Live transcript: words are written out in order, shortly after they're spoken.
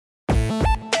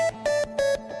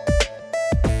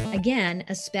again,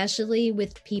 especially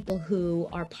with people who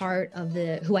are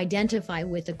who identify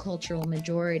with the cultural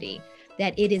majority,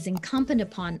 that it is incumbent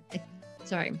upon, it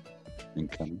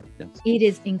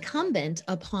is incumbent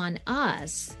upon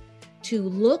us to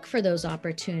look for those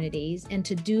opportunities and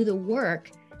to do the work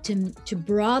to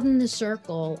broaden the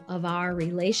circle of our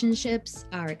relationships,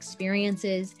 our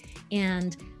experiences.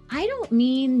 And I don't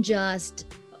mean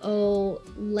just,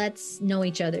 let's know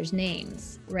each other's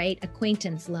names, right?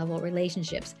 Acquaintance level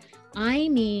relationships. I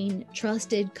mean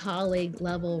trusted colleague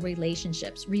level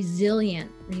relationships,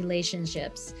 resilient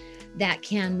relationships that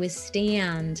can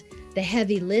withstand the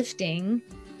heavy lifting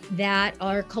that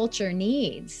our culture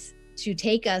needs to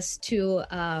take us to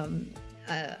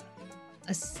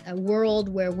a world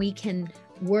where we can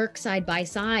work side by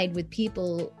side with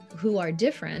people who are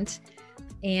different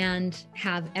and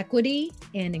have equity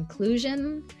and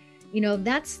inclusion.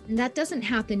 That doesn't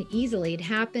happen easily. It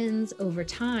happens over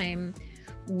time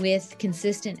with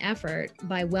consistent effort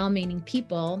by well-meaning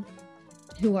people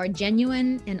who are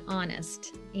genuine and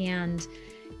honest and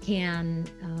can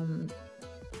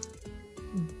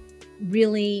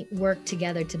really work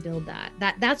together to build that.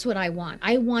 That's what I want.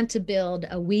 I want to build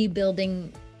a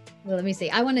we-building. Well, let me say.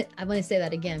 I want to say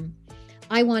that again.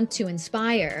 I want to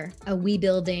inspire a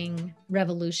we-building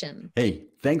revolution. Hey,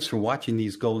 thanks for watching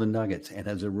these Golden Nuggets. And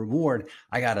as a reward,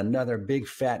 I got another big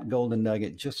fat Golden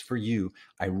Nugget just for you.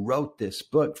 I wrote this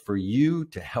book for you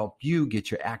to help you get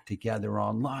your act together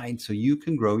online so you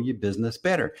can grow your business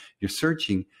better. You're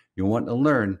searching, you want to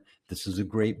learn. This is a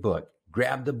great book.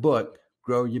 Grab the book,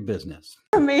 grow your business.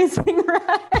 Amazing,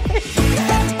 right?